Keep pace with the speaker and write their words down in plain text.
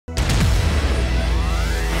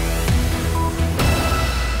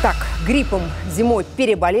Гриппом зимой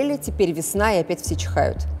переболели, теперь весна и опять все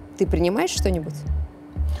чихают. Ты принимаешь что-нибудь?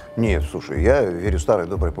 Нет, слушай, я верю старой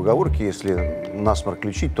доброй поговорке: если насморк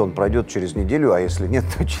лечить, то он пройдет через неделю, а если нет,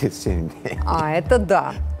 то через 7 дней. А, это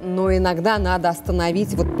да. Но иногда надо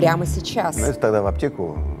остановить вот прямо сейчас. Ну, это тогда в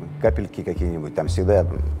аптеку капельки какие-нибудь, там всегда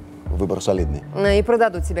выбор солидный. И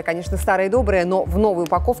продадут тебе, конечно, старые добрые, но в новой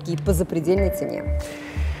упаковке и по запредельной цене.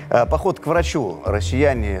 Поход к врачу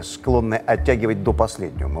россияне склонны оттягивать до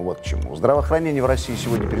последнего. Вот к чему. Здравоохранение в России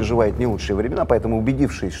сегодня переживает не лучшие времена, поэтому,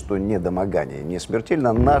 убедившись, что недомогание не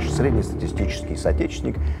смертельно, наш среднестатистический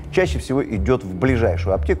соотечественник чаще всего идет в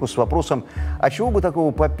ближайшую аптеку с вопросом: а чего бы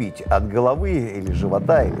такого попить? От головы или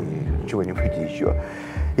живота или чего-нибудь еще?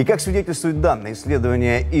 И как свидетельствуют данные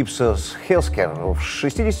исследования Ипсос ХелскЕр, в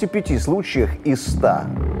 65 случаях из 100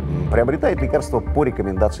 приобретает лекарства по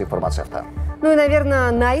рекомендации фармацевта. Ну и,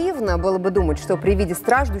 наверное, наивно было бы думать, что при виде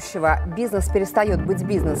страждущего бизнес перестает быть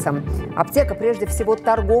бизнесом. Аптека прежде всего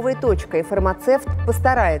торговая точка, и фармацевт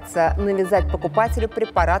постарается навязать покупателю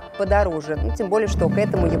препарат подороже. Ну, тем более, что к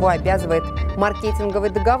этому его обязывает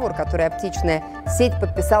маркетинговый договор, который аптечная сеть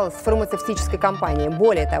подписала с фармацевтической компанией.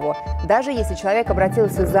 Более того, даже если человек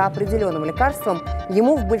обратился за определенным лекарством,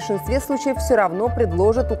 ему в большинстве случаев все равно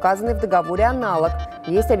предложат указанный в договоре аналог.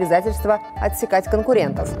 Есть обязательство отсекать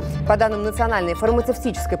конкурентов. По данным Национальной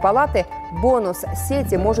фармацевтической палаты, бонус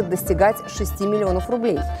сети может достигать 6 миллионов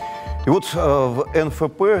рублей. И вот в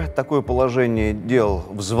НФП такое положение дел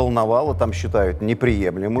взволновало, там считают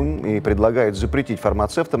неприемлемым и предлагают запретить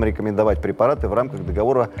фармацевтам рекомендовать препараты в рамках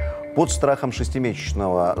договора под страхом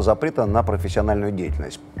 6-месячного запрета на профессиональную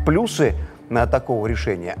деятельность. Плюсы такого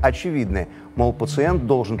решения очевидны. Мол, пациент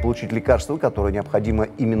должен получить лекарство, которое необходимо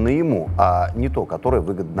именно ему, а не то, которое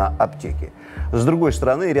выгодно аптеке. С другой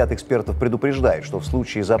стороны, ряд экспертов предупреждает, что в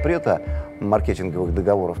случае запрета маркетинговых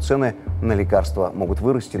договоров цены на лекарства могут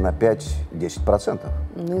вырасти на 5-10%.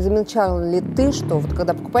 Ну и замечал ли ты, что вот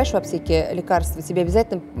когда покупаешь в аптеке лекарства, тебе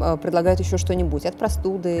обязательно предлагают еще что-нибудь? От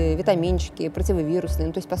простуды, витаминчики, противовирусные.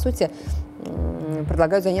 Ну, то есть, по сути,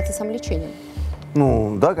 предлагают заняться самолечением.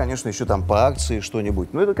 Ну, да, конечно, еще там по акции что-нибудь.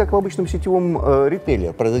 Но это как в обычном сетевом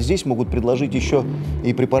ритейле. Правда, здесь могут предложить еще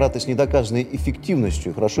и препараты с недоказанной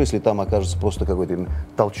эффективностью. Хорошо, если там окажется просто какой-то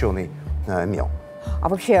толченый мел. А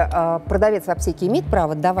вообще, продавец в аптеке имеет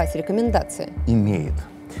право давать рекомендации? Имеет.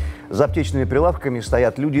 За аптечными прилавками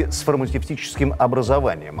стоят люди с фармацевтическим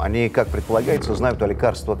образованием. Они, как предполагается, знают о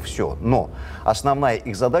лекарствах все. Но основная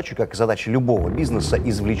их задача, как и задача любого бизнеса,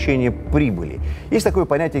 извлечение прибыли. Есть такое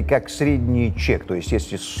понятие, как средний чек. То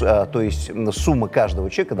есть сумма каждого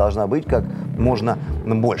чека должна быть как можно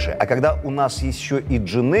больше. А когда у нас есть еще и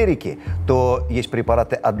дженерики, то есть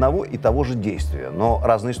препараты одного и того же действия, но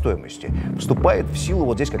разной стоимости. Вступает в силу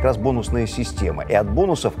вот здесь как раз бонусная система. И от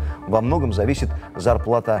бонусов во многом зависит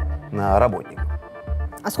зарплата работников.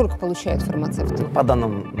 А сколько получают фармацевты? По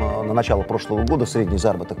данным на начало прошлого года, средний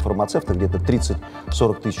заработок фармацевта где-то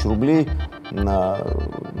 30-40 тысяч рублей.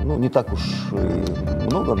 Ну, не так уж и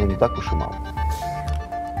много, но не так уж и мало.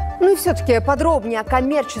 Ну и все-таки подробнее о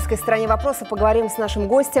коммерческой стороне вопроса поговорим с нашим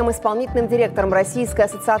гостем, исполнительным директором Российской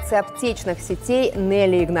ассоциации аптечных сетей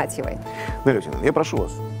Нелли Игнатьевой. Нелли Игнатьевна, я прошу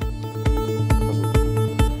вас.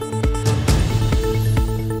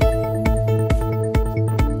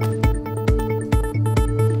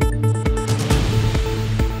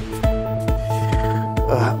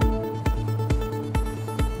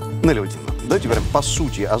 Нелли Валентиновна, давайте говорим по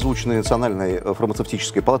сути озвученной Национальной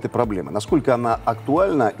фармацевтической палаты проблемы. Насколько она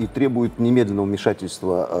актуальна и требует немедленного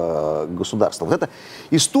вмешательства государства? Вот эта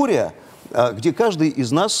история, где каждый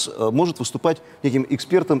из нас может выступать неким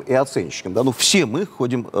экспертом и оценщиком. Да? Ну, все мы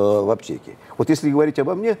ходим в аптеки. Вот если говорить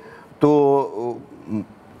обо мне, то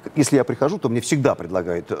если я прихожу, то мне всегда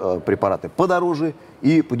предлагают препараты подороже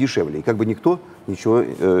и подешевле. И как бы никто ничего...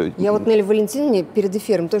 Я вот Нелли Валентиновне перед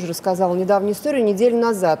эфиром тоже рассказала недавнюю историю, неделю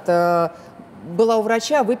назад. Была у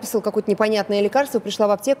врача, выписал какое-то непонятное лекарство, пришла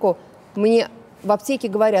в аптеку. Мне в аптеке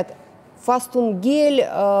говорят: фастунгель,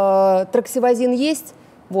 троксивазин есть.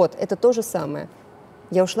 Вот, это то же самое.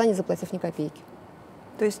 Я ушла, не заплатив ни копейки.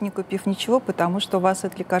 То есть не купив ничего, потому что у вас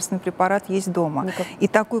этот лекарственный препарат есть дома. И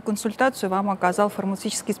такую консультацию вам оказал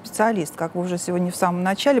фармацевтический специалист. Как вы уже сегодня в самом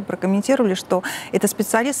начале прокомментировали, что это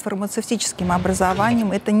специалист с фармацевтическим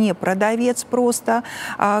образованием, это не продавец просто,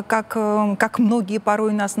 как многие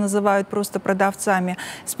порой нас называют просто продавцами.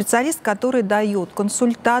 Специалист, который дает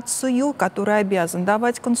консультацию, который обязан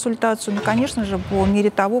давать консультацию, ну, конечно же, по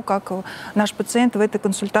мере того, как наш пациент в этой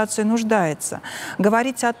консультации нуждается.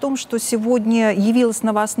 Говорить о том, что сегодня явилась на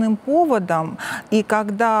новостным поводом, и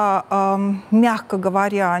когда, мягко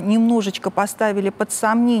говоря, немножечко поставили под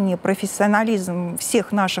сомнение профессионализм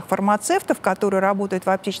всех наших фармацевтов, которые работают в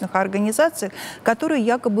аптечных организациях, которые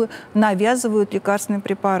якобы навязывают лекарственный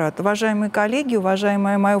препарат. Уважаемые коллеги,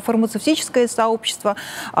 уважаемое мое фармацевтическое сообщество,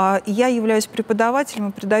 я являюсь преподавателем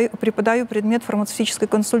и преподаю предмет фармацевтическое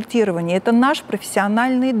консультирование. Это наш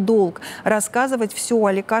профессиональный долг – рассказывать все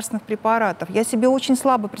о лекарственных препаратах. Я себе очень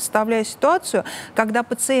слабо представляю ситуацию, когда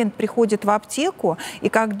пациент приходит в аптеку, и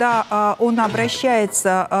когда он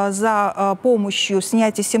обращается за помощью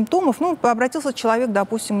снятия симптомов, ну, обратился человек,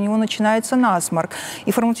 допустим, у него начинается насморк,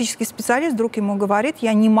 и фармацевтический специалист вдруг ему говорит: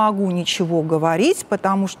 я не могу ничего говорить,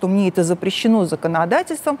 потому что мне это запрещено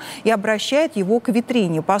законодательством, и обращает его к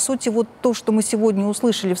витрине. По сути, вот то, что мы сегодня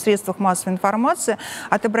услышали в средствах массовой информации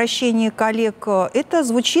от обращения коллег, это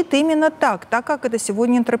звучит именно так, как это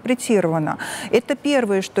сегодня интерпретировано. Это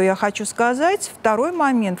первое, что я хочу сказать. Второй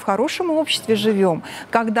момент. В хорошем обществе живем,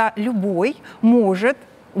 когда любой может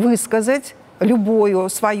высказать любую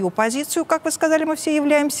свою позицию. Как вы сказали, мы все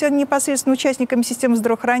являемся непосредственно участниками системы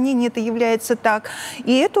здравоохранения, это является так.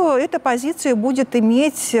 И эта позиция будет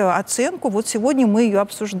иметь оценку, вот сегодня мы ее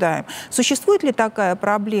обсуждаем. Существует ли такая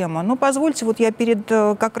проблема? Ну, позвольте, вот я перед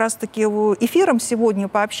как раз-таки эфиром сегодня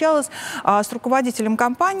пообщалась с руководителем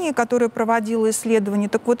компании, которая проводила исследование.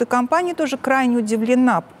 Так вот, и компания тоже крайне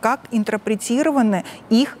удивлена, как интерпретированы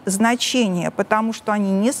их значения, потому что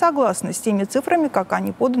они не согласны с теми цифрами, как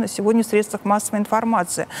они поданы сегодня в средствах массовой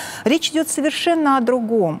информации. Речь идет совершенно о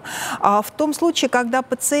другом. В том случае, когда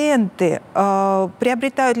пациенты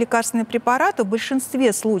приобретают лекарственные препараты, в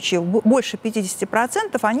большинстве случаев, больше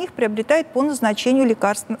 50%, они их приобретают по назначению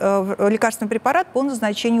лекарственный препарат по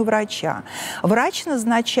назначению врача. Врач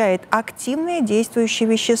назначает активное действующее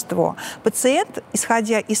вещество. Пациент,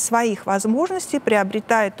 исходя из своих возможностей,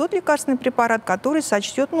 приобретает тот лекарственный препарат, который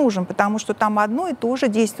сочтет нужным, потому что там одно и то же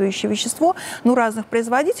действующее вещество, но разных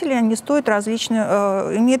производителей, они стоят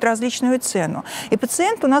имеют различную цену. И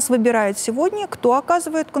пациент у нас выбирает сегодня, кто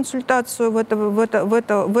оказывает консультацию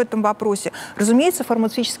в этом вопросе. Разумеется,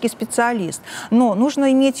 фармацевтический специалист. Но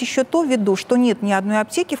нужно иметь еще то в виду, что нет ни одной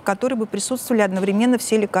аптеки, в которой бы присутствовали одновременно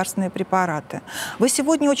все лекарственные препараты. Вы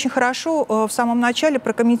сегодня очень хорошо в самом начале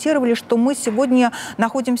прокомментировали, что мы сегодня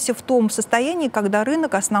находимся в том состоянии, когда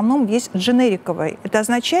рынок в основном весь дженериковый. Это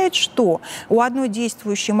означает, что у одной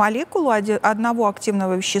действующей молекулы, одного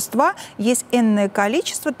активного вещества есть энное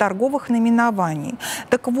количество торговых наименований.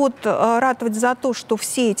 Так вот, ратовать за то, что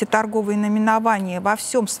все эти торговые наименования во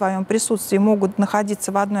всем своем присутствии могут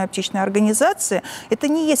находиться в одной аптечной организации, это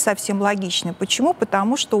не есть совсем логично. Почему?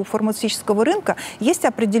 Потому что у фармацевтического рынка есть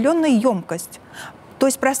определенная емкость. То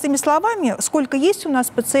есть, простыми словами, сколько есть у нас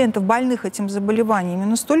пациентов, больных этим заболеванием,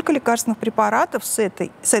 именно столько лекарственных препаратов с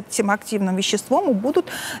этим активным веществом будут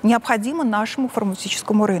необходимы нашему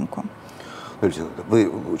фармацевтическому рынку. Вы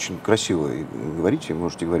очень красиво говорите,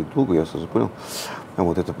 можете говорить долго, я сразу понял.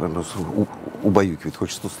 Вот это прям убаюкивает,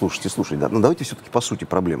 хочется слушать и слушать. Да. Но давайте все-таки по сути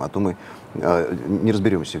проблемы, а то мы не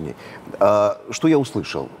разберемся в ней. Что я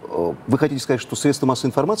услышал? Вы хотите сказать, что средства массовой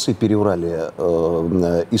информации переврали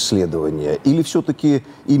исследования, или все-таки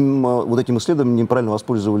вот этим исследованием неправильно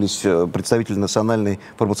воспользовались представители Национальной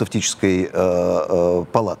фармацевтической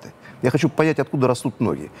палаты? Я хочу понять, откуда растут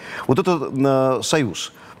ноги. Вот этот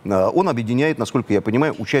союз, он объединяет, насколько я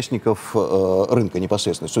понимаю, участников рынка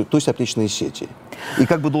непосредственно, то есть аптечные сети. И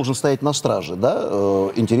как бы должен стоять на страже, да,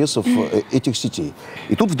 интересов этих сетей.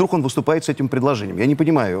 И тут вдруг он выступает с этим предложением. Я не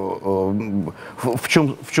понимаю, в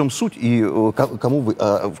чем суть и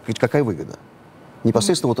какая выгода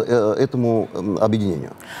непосредственно вот этому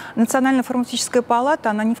объединению. Национальная фармацевтическая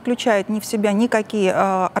палата, она не включает в себя никакие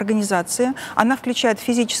организации, она включает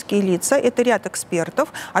физические лица, это ряд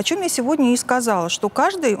экспертов, о чем я сегодня и сказала, что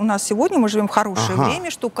каждый, у нас сегодня, мы живем в хорошее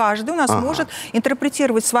время, что каждый у нас может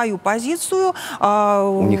интерпретировать свою позицию,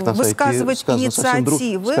 высказывать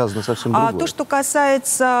инициативы. То, что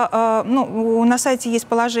касается, на сайте есть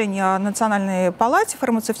положение о Национальной палате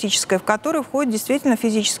фармацевтической, в которой входят действительно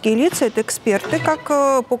физические лица, это эксперты,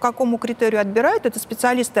 по какому критерию отбирают. Это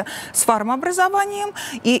специалисты с фармообразованием,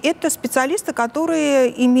 и это специалисты,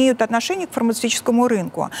 которые имеют отношение к фармацевтическому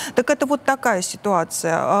рынку. Так это вот такая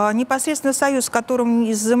ситуация. Непосредственно союз, с которым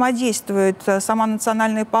взаимодействует сама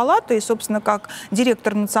Национальная палата, и, собственно, как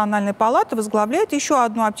директор Национальной палаты возглавляет еще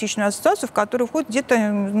одну аптечную ассоциацию, в которую входит где-то,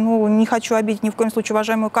 не хочу обидеть ни в коем случае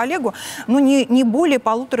уважаемую коллегу, не более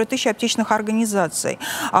 1500 аптечных организаций.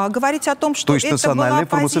 Говорить о том, что то есть это Национальная была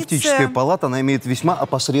фармацевтическая палата, она имеет весьма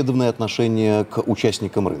опосредованное отношение к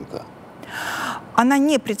участникам рынка. Она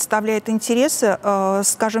не представляет интересы,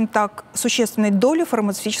 скажем так, существенной доли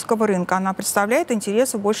фармацевтического рынка. Она представляет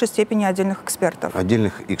интересы в большей степени отдельных экспертов.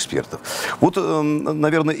 Отдельных экспертов. Вот,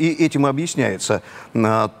 наверное, и этим и объясняется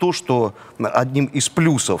то, что одним из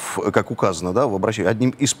плюсов, как указано, да, в обращении,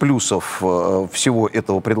 одним из плюсов всего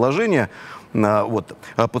этого предложения, вот,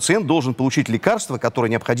 пациент должен получить лекарство, которое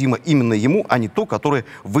необходимо именно ему, а не то, которое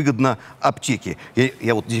выгодно аптеке.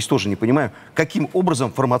 Я вот здесь тоже не понимаю, каким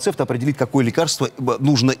образом фармацевт определит, какое лекарство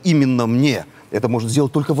нужно именно мне. Это может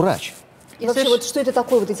сделать только врач. И вообще, вот что это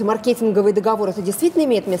такое, вот эти маркетинговые договоры, это действительно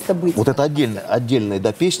имеет место быть? Вот это отдельная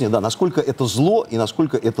да, песня, да, насколько это зло и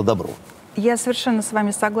насколько это добро. Я совершенно с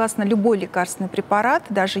вами согласна. Любой лекарственный препарат,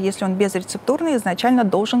 даже если он безрецептурный, изначально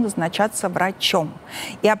должен назначаться врачом.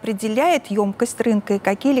 И определяет емкость рынка и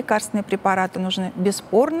какие лекарственные препараты нужны.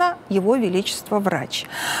 Бесспорно, его величество врач.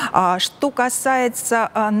 Что касается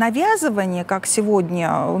навязывания, как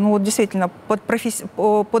сегодня, ну вот действительно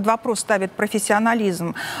под вопрос ставит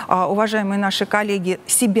профессионализм уважаемые наши коллеги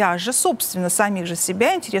себя же, собственно, самих же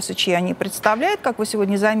себя, интересы чьи они представляют, как вы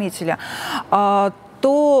сегодня заметили,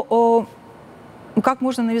 то как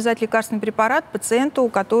можно навязать лекарственный препарат пациенту,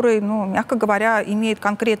 который, ну, мягко говоря, имеет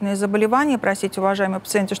конкретные заболевания, простите, уважаемые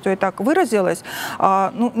пациенты, что я так выразилась,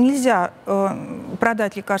 ну, нельзя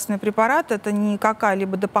продать лекарственный препарат, это не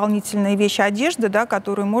какая-либо дополнительная вещь одежды, да,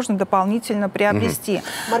 которую можно дополнительно приобрести.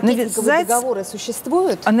 Маркетинговые договоры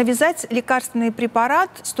существуют? Навязать лекарственный препарат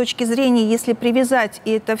с точки зрения, если привязать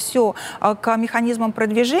и это все к механизмам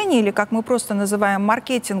продвижения, или, как мы просто называем,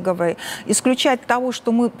 маркетинговые, исключать того,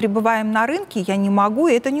 что мы пребываем на рынке, я не могу,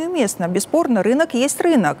 и это неуместно. Бесспорно, рынок есть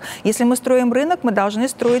рынок. Если мы строим рынок, мы должны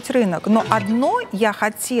строить рынок. Но одно я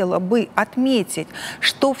хотела бы отметить,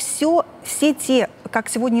 что все те, как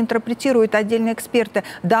сегодня интерпретируют отдельные эксперты,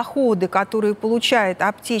 доходы, которые получает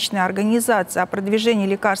аптечная организация о продвижении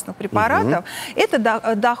лекарственных препаратов,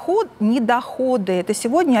 это доход, не доходы. Это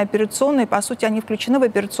сегодня операционные, по сути, они включены в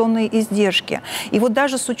операционные издержки. И вот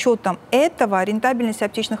даже с учетом этого рентабельность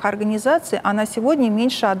аптечных организаций, она сегодня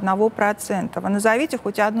меньше 1%. Вы назовите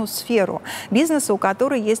хоть одну сферу бизнеса, у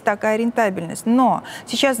которой есть такая рентабельность. Но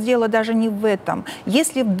сейчас дело даже не в этом.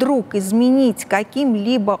 Если вдруг изменить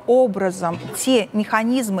каким-либо образом те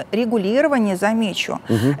механизмы регулирования, замечу,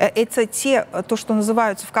 это то, что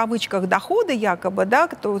называются в кавычках доходы якобы, да,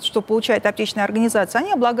 что получает аптечная организация,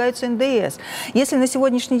 они облагаются НДС. Если на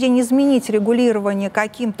сегодняшний день изменить регулирование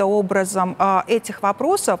каким-то образом этих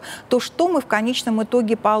вопросов, то что мы в конечном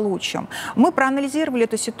итоге получим? Мы проанализировали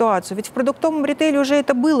эту ситуацию, ведь в продуктовом ритейле уже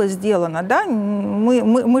это было сделано, да?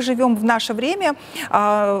 Мы живем в наше время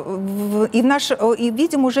и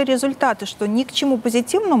видим уже результаты, что ни к чему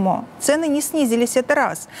позитивному цены не снизились, это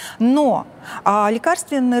раз. Но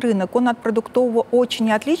лекарственный рынок, он от продуктового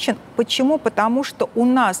очень отличен. Почему? Потому что у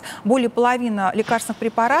нас более половины лекарственных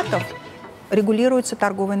препаратов регулируется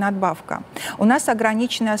торговая надбавка. У нас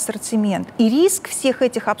ограниченный ассортимент. И риск всех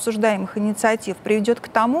этих обсуждаемых инициатив приведет к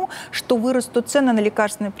тому, что вырастут цены на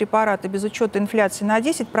лекарственные препараты без учета инфляции на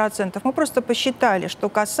 10%. Мы просто посчитали, что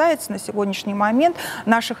касается на сегодняшний момент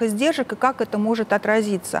наших издержек и как это может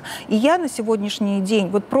отразиться. И я на сегодняшний день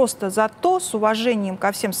вот просто за то, с уважением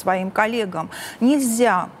ко всем своим коллегам,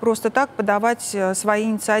 нельзя просто так подавать свои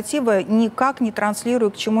инициативы, никак не транслируя,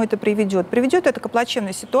 к чему это приведет. Приведет это к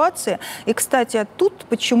плачевной ситуации. И, кстати, тут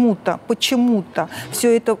почему-то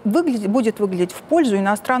все это будет выглядеть в пользу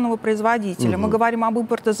иностранного производителя. Мы говорим об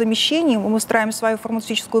импортозамещении, мы устраиваем свою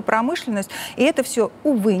фармацевтическую промышленность, и это все,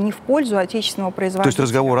 увы, не в пользу отечественного производителя. То есть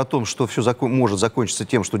разговор о том, что все может закончиться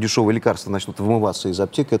тем, что дешевые лекарства начнут вымываться из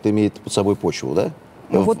аптек, это имеет под собой почву, да?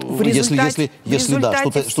 Вот если да,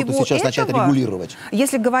 что-то сейчас начать регулировать.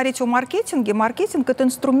 Если говорить о маркетинге, маркетинг – это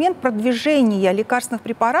инструмент продвижения лекарственных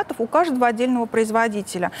препаратов у каждого отдельного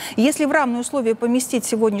производителя. Если в равные условия поместить в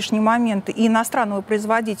сегодняшний момент и иностранного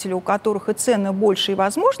производителя, у которых и цены больше, и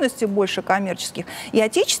возможностей больше коммерческих, и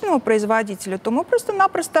отечественного производителя, то мы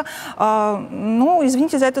просто-напросто,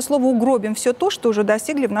 извините за это слово, угробим все то, что уже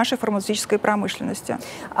достигли в нашей фармацевтической промышленности.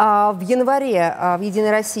 В январе в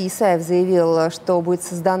 «Единой России» Исаев заявил, что будет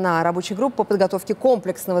создана рабочая группа по подготовке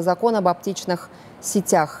комплексного закона об аптечных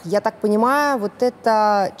сетях. Я так понимаю, вот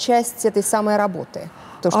это часть этой самой работы,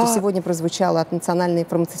 то, что сегодня прозвучало от Национальной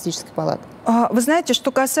фармацевтической палаты. Вы знаете,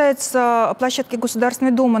 что касается площадки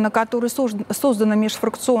Государственной Думы, на которой создана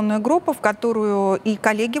межфракционная группа, в которую и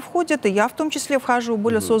коллеги входят, и я в том числе вхожу,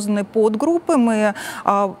 были созданы подгруппы. Мы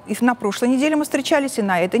и на прошлой неделе мы встречались, и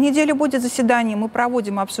на этой неделе будет заседание. Мы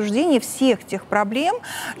проводим обсуждение всех тех проблем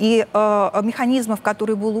и механизмов,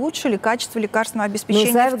 которые бы улучшили качество лекарственного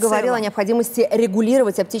обеспечения. Но Исаев говорил о необходимости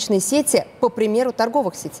регулировать аптечные сети по примеру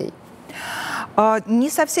торговых сетей. Не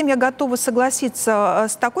совсем я готова согласиться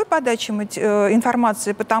с такой подачей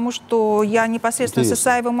информации, потому что я непосредственно с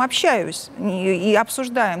Исаевым общаюсь и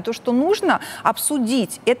обсуждаем. То, что нужно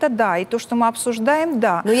обсудить, это да, и то, что мы обсуждаем,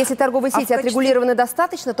 да. Но если торговые сети отрегулированы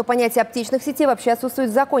достаточно, то понятие аптечных сетей вообще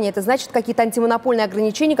отсутствует в законе. Это значит, какие-то антимонопольные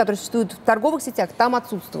ограничения, которые существуют в торговых сетях, там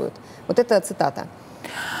отсутствуют. Вот это цитата.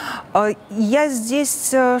 Я здесь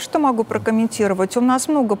что могу прокомментировать? У нас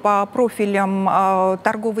много по профилям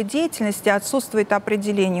торговой деятельности отсутствует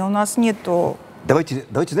определение. У нас нету... Давайте,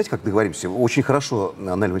 знаете, как договоримся? Очень хорошо,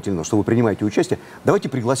 Анна Валентиновна, что вы принимаете участие. Давайте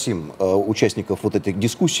пригласим участников вот этой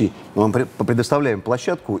дискуссии, мы вам предоставляем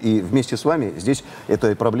площадку, и вместе с вами здесь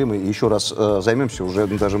этой проблемой еще раз займемся, уже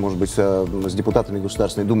даже, может быть, с депутатами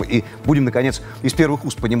Государственной Думы, и будем, наконец, из первых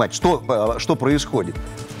уст понимать, что происходит.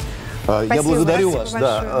 Спасибо. Я благодарю вас. Спасибо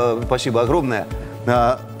Да, спасибо огромное.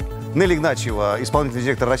 Нелли Игнатьева, исполнительный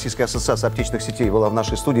директор Российской ассоциации аптечных сетей, была в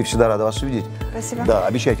нашей студии. Всегда рада вас видеть. Спасибо. Да,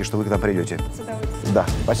 обещайте, что вы к нам придете. С удовольствием. Да,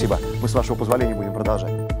 спасибо. Мы, с вашего позволения, будем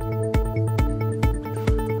продолжать.